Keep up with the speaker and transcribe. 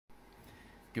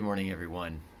Good morning,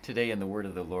 everyone. Today in the Word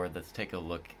of the Lord, let's take a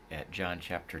look at John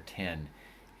chapter 10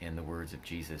 and the words of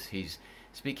Jesus. He's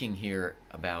speaking here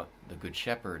about the Good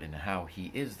Shepherd and how he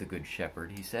is the Good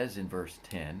Shepherd. He says in verse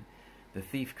 10, "The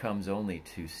thief comes only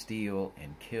to steal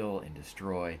and kill and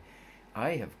destroy.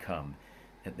 I have come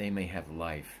that they may have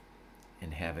life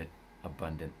and have it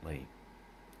abundantly."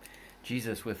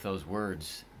 Jesus, with those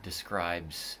words,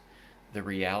 describes the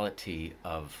reality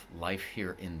of life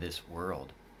here in this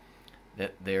world.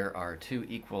 That there are two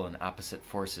equal and opposite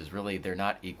forces. Really, they're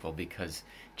not equal because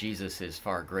Jesus is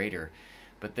far greater,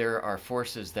 but there are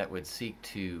forces that would seek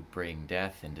to bring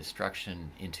death and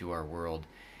destruction into our world.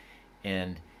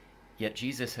 And yet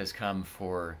Jesus has come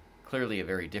for clearly a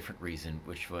very different reason,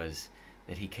 which was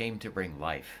that he came to bring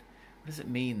life. What does it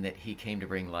mean that he came to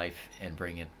bring life and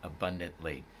bring it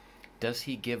abundantly? Does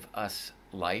he give us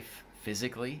life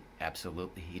physically?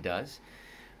 Absolutely he does.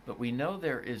 But we know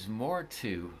there is more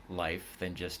to life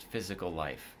than just physical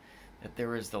life, that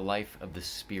there is the life of the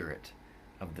spirit,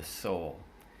 of the soul,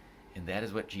 and that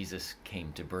is what Jesus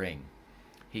came to bring.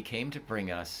 He came to bring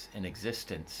us an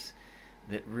existence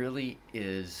that really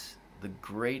is the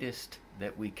greatest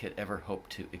that we could ever hope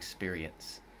to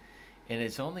experience. And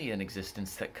it's only an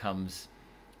existence that comes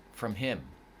from him,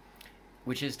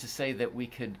 which is to say that we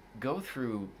could go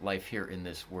through life here in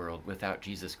this world without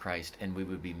Jesus Christ, and we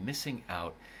would be missing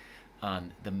out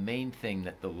on the main thing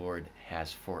that the Lord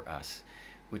has for us,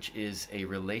 which is a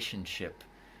relationship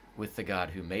with the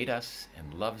God who made us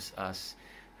and loves us,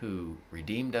 who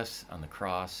redeemed us on the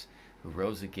cross, who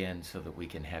rose again so that we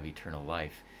can have eternal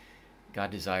life.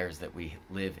 God desires that we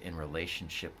live in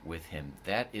relationship with him.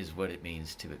 That is what it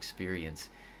means to experience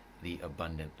the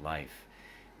abundant life.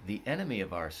 The enemy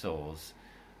of our souls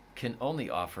can only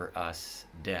offer us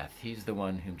death. He's the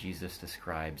one whom Jesus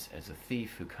describes as a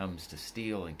thief who comes to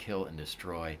steal and kill and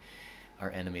destroy. Our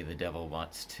enemy, the devil,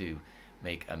 wants to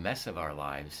make a mess of our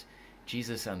lives.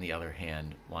 Jesus, on the other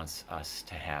hand, wants us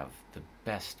to have the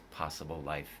best possible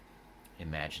life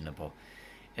imaginable.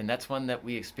 And that's one that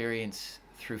we experience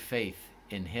through faith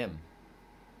in him.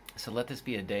 So let this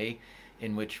be a day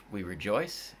in which we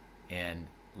rejoice and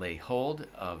lay hold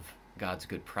of God's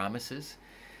good promises,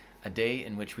 a day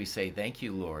in which we say, "Thank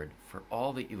you, Lord, for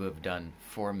all that you have done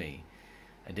for me,"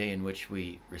 a day in which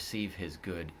we receive his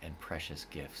good and precious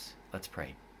gifts. Let's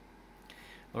pray.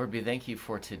 Lord, we thank you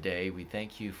for today. We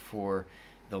thank you for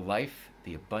the life,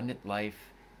 the abundant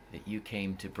life that you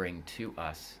came to bring to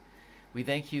us. We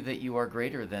thank you that you are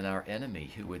greater than our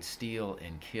enemy who would steal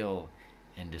and kill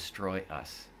and destroy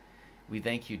us. We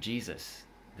thank you, Jesus,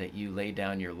 that you lay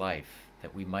down your life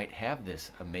that we might have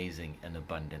this amazing and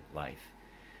abundant life.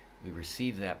 We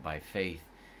receive that by faith,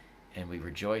 and we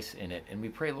rejoice in it. And we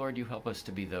pray, Lord, you help us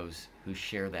to be those who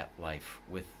share that life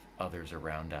with others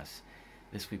around us.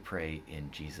 This we pray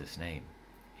in Jesus' name.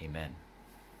 Amen.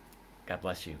 God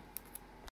bless you.